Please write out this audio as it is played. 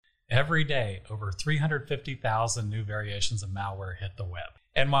Every day, over 350,000 new variations of malware hit the web.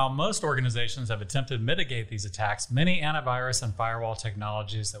 And while most organizations have attempted to mitigate these attacks, many antivirus and firewall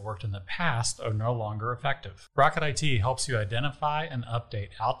technologies that worked in the past are no longer effective. Rocket IT helps you identify and update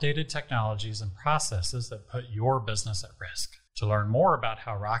outdated technologies and processes that put your business at risk. To learn more about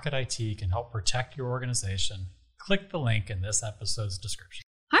how Rocket IT can help protect your organization, click the link in this episode's description.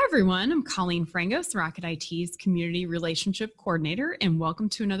 Hi, everyone. I'm Colleen Frangos, Rocket IT's Community Relationship Coordinator, and welcome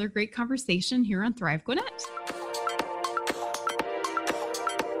to another great conversation here on Thrive Gwinnett.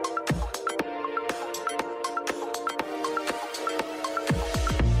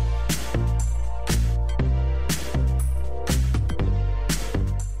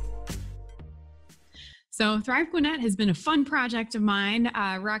 So Thrive Gwinnett has been a fun project of mine.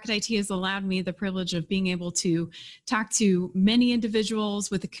 Rocket IT has allowed me the privilege of being able to talk to many individuals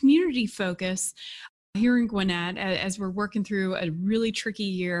with a community focus here in Gwinnett as we're working through a really tricky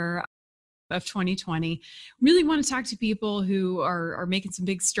year of 2020. Really want to talk to people who are making some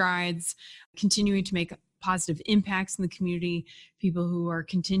big strides, continuing to make positive impacts in the community, people who are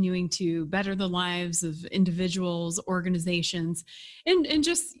continuing to better the lives of individuals, organizations, and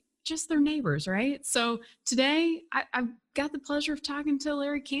just their neighbors, right? So today I've got the pleasure of talking to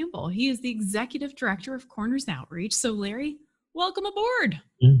Larry Campbell. He is the Executive Director of Corners Outreach. So Larry, welcome aboard.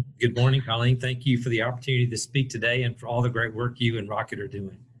 Good morning, Colleen. Thank you for the opportunity to speak today and for all the great work you and Rocket are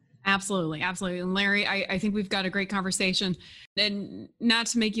doing. Absolutely. Absolutely. And Larry, I think we've got a great conversation, and not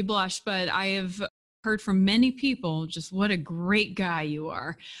to make you blush, but I have heard from many people just what a great guy you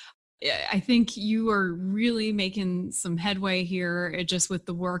are. I think you are really making some headway here just with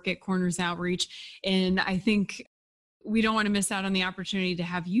the work at Corners Outreach. And I think we don't want to miss out on the opportunity to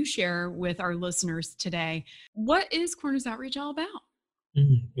have you share with our listeners today. What is Corners Outreach all about?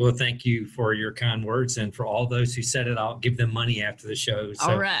 Well, thank you for your kind words. And for all those who said it, I'll give them money after the show. So,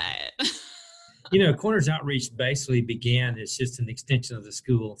 all right. Corners Outreach basically began as just an extension of the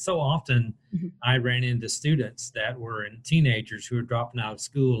school. So often I ran into students that were teenagers who were dropping out of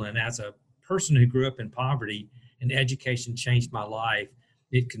school. And as a person who grew up in poverty and education changed my life,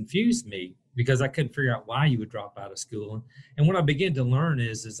 it confused me because I couldn't figure out why you would drop out of school. And what I began to learn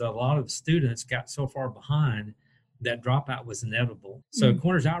is a lot of students got so far behind that dropout was inevitable. So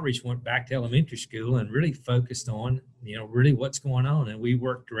Corners Outreach went back to elementary school and really focused on, really what's going on. And we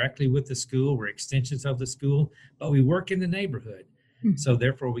work directly with the school. We're extensions of the school, but we work in the neighborhood. So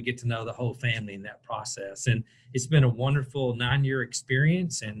therefore we get to know the whole family in that process. And it's been a wonderful 9-year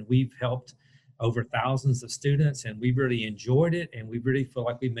experience, and we've helped over thousands of students, and we've really enjoyed it. And we really feel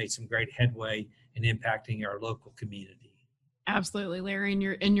like we've made some great headway in impacting our local community. Absolutely, Larry,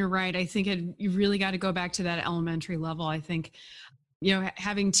 and you're right. I think you really got to go back to that elementary level. I think,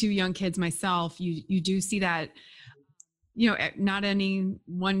 having 2 young kids myself, you do see that, not any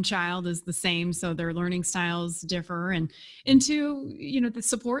one child is the same, so their learning styles differ, and into, the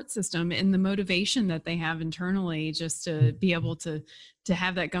support system and the motivation that they have internally just to be able to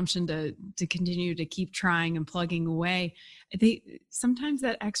have that gumption to continue to keep trying and plugging away. Sometimes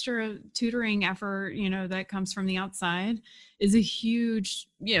that extra tutoring effort, that comes from the outside is a huge,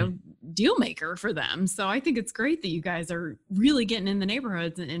 deal maker for them. So I think it's great that you guys are really getting in the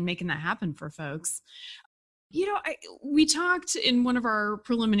neighborhoods and making that happen for folks. We talked in one of our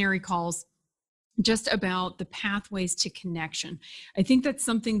preliminary calls just about the pathways to connection. I think that's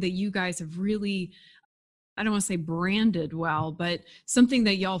something that you guys have really, I don't want to say branded well, but something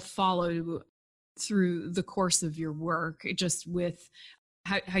that y'all follow through the course of your work, just with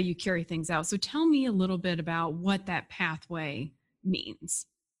how you carry things out. So tell me a little bit about what that pathway means.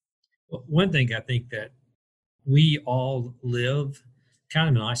 Well, one thing I think that we all live kind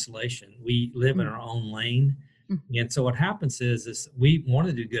of in isolation. We live in our own lane. And so what happens is we want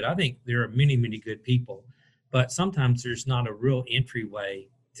to do good. I think there are many, many good people, but sometimes there's not a real entryway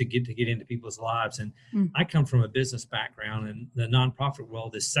to get into people's lives. And I come from a business background, and the nonprofit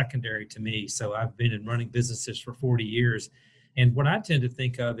world is secondary to me. So I've been in running businesses for 40 years. And what I tend to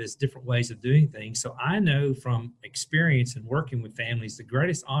think of is different ways of doing things. So I know from experience in working with families, the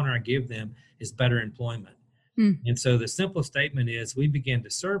greatest honor I give them is better employment. And so the simple statement is we began to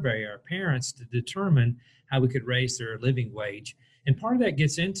survey our parents to determine how we could raise their living wage. And part of that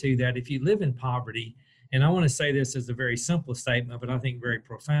gets into that if you live in poverty, and I want to say this as a very simple statement, but I think very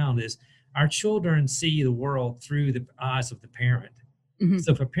profound, is our children see the world through the eyes of the parent.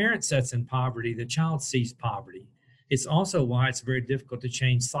 So if a parent sits in poverty, the child sees poverty. It's also why it's very difficult to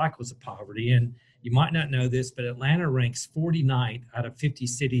change cycles of poverty. And you might not know this, but Atlanta ranks 49th out of 50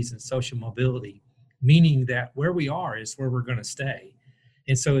 cities in social mobility, meaning that where we are is where we're going to stay.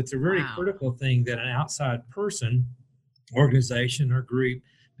 And so it's a really critical thing that an outside person, organization, or group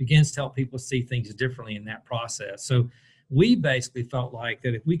begins to help people see things differently in that process. So we basically felt like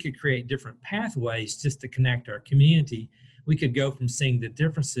that if we could create different pathways just to connect our community, we could go from seeing the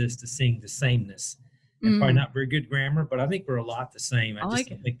differences to seeing the sameness. And probably not very good grammar, but I think we're a lot the same. I just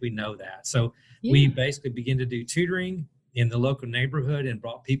don't think we know that. So we basically began to do tutoring in the local neighborhood and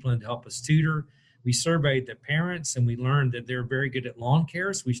brought people in to help us tutor. We surveyed the parents and we learned that they're very good at lawn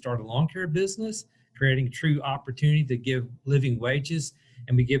care. So we started a lawn care business, creating true opportunity to give living wages.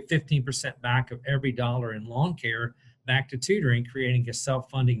 And we give 15% back of every dollar in lawn care back to tutoring, creating a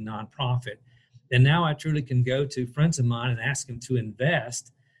self-funding nonprofit. And now I truly can go to friends of mine and ask them to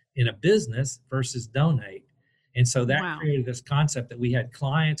invest in a business versus donate. And so that created this concept that we had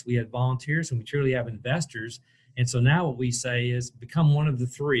clients, we had volunteers, and we truly have investors. And so now what we say is become one of the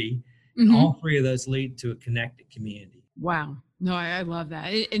three, and all three of those lead to a connected community. Wow. No, I love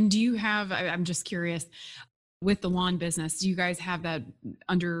that. And do you have, I'm just curious, with the lawn business, do you guys have that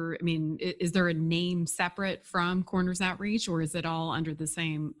under, I mean, is there a name separate from Corners Outreach, or is it all under the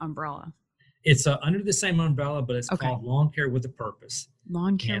same umbrella? It's under the same umbrella, but it's called Lawn Care with a Purpose.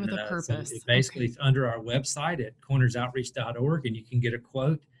 Lawn Care with a Purpose. So it basically it's under our website at cornersoutreach.org, and you can get a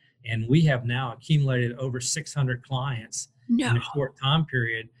quote. And we have now accumulated over 600 clients in a short time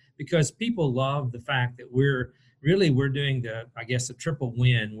period, because people love the fact that we're doing the triple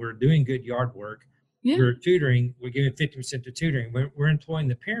win. We're doing good yard work. Yeah. We're tutoring. We're giving 50% to tutoring. We're employing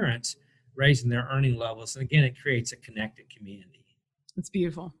the parents, raising their earning levels. And again, it creates a connected community. It's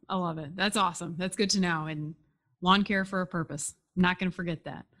beautiful. I love it. That's awesome. That's good to know. And lawn care for a purpose. I'm not going to forget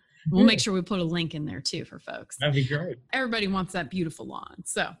that. We'll make sure we put a link in there too for folks. That'd be great. Everybody wants that beautiful lawn.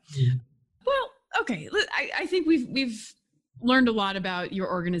 So, well, okay. I think we've learned a lot about your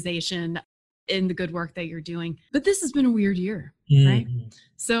organization and the good work that you're doing, but this has been a weird year, right?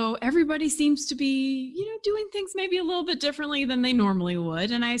 So everybody seems to be, doing things maybe a little bit differently than they normally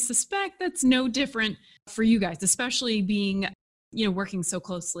would. And I suspect that's no different for you guys, especially being working so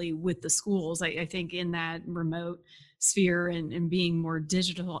closely with the schools. I think in that remote sphere and being more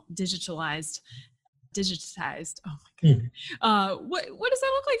digitized. Oh my God. What does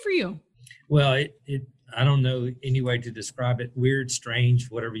that look like for you? Well, I don't know any way to describe it. Weird, strange,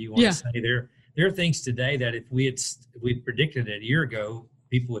 whatever you want to say. There are things today that if we predicted it a year ago,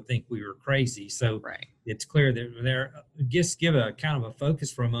 people would think we were crazy. So it's clear that just give a kind of a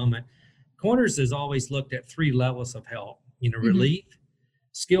focus for a moment. Corners has always looked at three levels of help. Relief,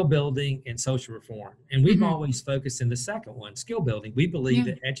 skill building, and social reform. And we've always focused in the second one, skill building. We believe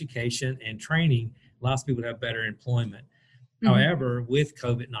that education and training allows people to have better employment. However, with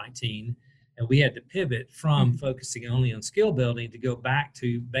COVID-19, and we had to pivot from focusing only on skill building to go back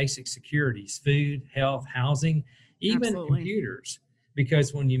to basic securities, food, health, housing, even computers.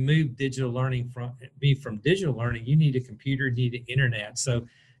 Because when you move digital learning from digital learning, you need a computer, you need an internet. So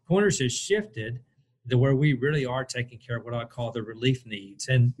Corners has shifted to where we really are taking care of what I call the relief needs.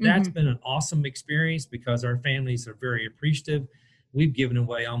 And that's been an awesome experience because our families are very appreciative. We've given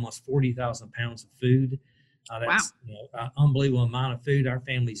away almost 40,000 pounds of food. That's an unbelievable amount of food. Our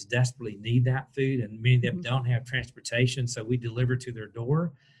families desperately need that food, and many of them don't have transportation. So we deliver to their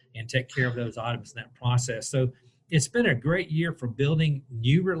door and take care of those items in that process. So it's been a great year for building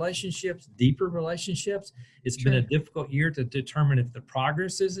new relationships, deeper relationships. It's been a difficult year to determine if the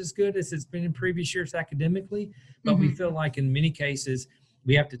progress is as good as it's been in previous years academically. But we feel like in many cases,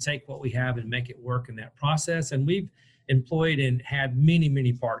 we have to take what we have and make it work in that process. And we've employed and had many,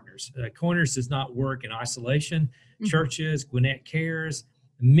 many partners. Corners does not work in isolation. Churches, Gwinnett Cares,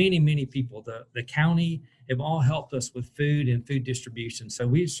 many, many people, the county have all helped us with food and food distribution. So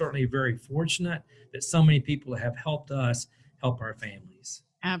we're certainly very fortunate that so many people have helped us help our families.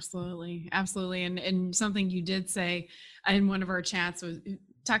 Absolutely. Absolutely. And something you did say in one of our chats was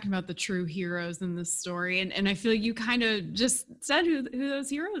talking about the true heroes in this story. And I feel you kind of just said who those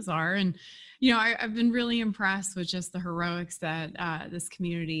heroes are. And, I've been really impressed with just the heroics that this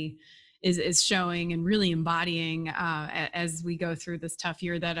community is showing and really embodying as we go through this tough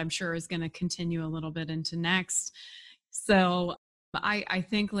year that I'm sure is going to continue a little bit into next. So I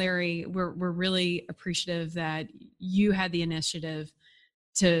think, Larry, we're really appreciative that you had the initiative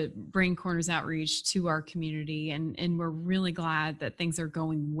to bring Corners Outreach to our community. And we're really glad that things are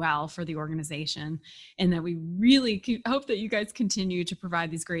going well for the organization, and that we really hope that you guys continue to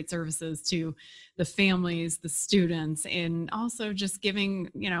provide these great services to the families, the students, and also just giving,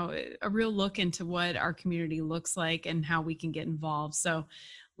 a real look into what our community looks like and how we can get involved. So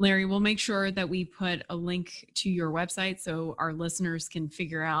Larry, we'll make sure that we put a link to your website so our listeners can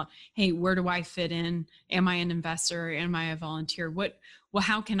figure out, hey, where do I fit in? Am I an investor? Am I a volunteer?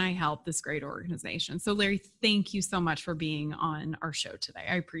 How can I help this great organization? So Larry, thank you so much for being on our show today.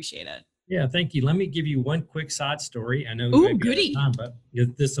 I appreciate it. Yeah, thank you. Let me give you one quick side story. I know Ooh, goody. time, but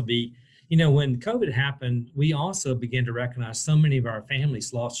this will be, when COVID happened, we also began to recognize so many of our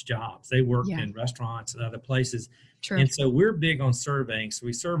families lost jobs. They worked in restaurants and other places. True. And so we're big on surveying. So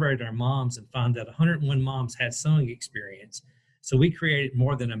we surveyed our moms and found that 101 moms had sewing experience. So we created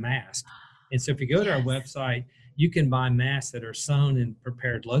more than a mask. And so if you go to our website, you can buy masks that are sewn and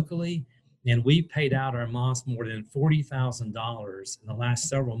prepared locally. And we paid out our moms more than $40,000 in the last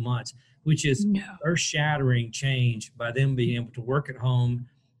several months, which is earth-shattering change by them being able to work at home,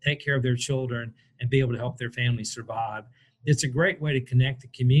 take care of their children, and be able to help their families survive. It's a great way to connect the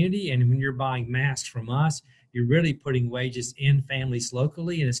community. And when you're buying masks from us, you're really putting wages in families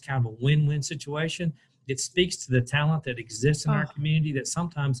locally, and it's kind of a win-win situation. It speaks to the talent that exists in our community that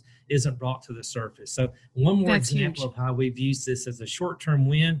sometimes isn't brought to the surface. So one more example of how we've used this as a short-term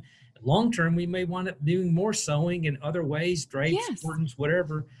win. Long-term, we may wind up doing more sewing in other ways, drapes, curtains,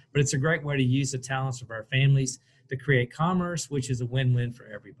 whatever, but it's a great way to use the talents of our families to create commerce, which is a win-win for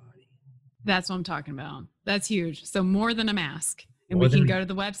everybody. That's what I'm talking about. That's huge. So more than a mask. And we can go to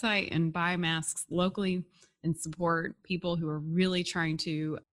the website and buy masks locally and support people who are really trying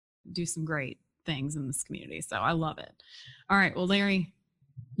to do some great things in this community. So I love it. All right. Well, Larry,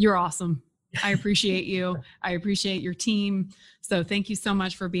 you're awesome. I appreciate you. I appreciate your team. So thank you so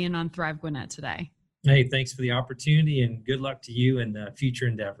much for being on Thrive Gwinnett today. Hey, thanks for the opportunity, and good luck to you in future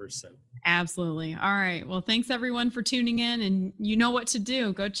endeavors. So. Absolutely. All right. Well, thanks everyone for tuning in, and you know what to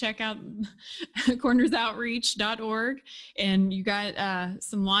do. Go check out cornersoutreach.org, and you got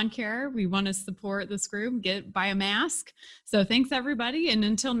some lawn care. We want to support this group, buy a mask. So thanks everybody. And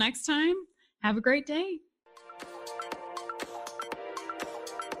until next time, have a great day.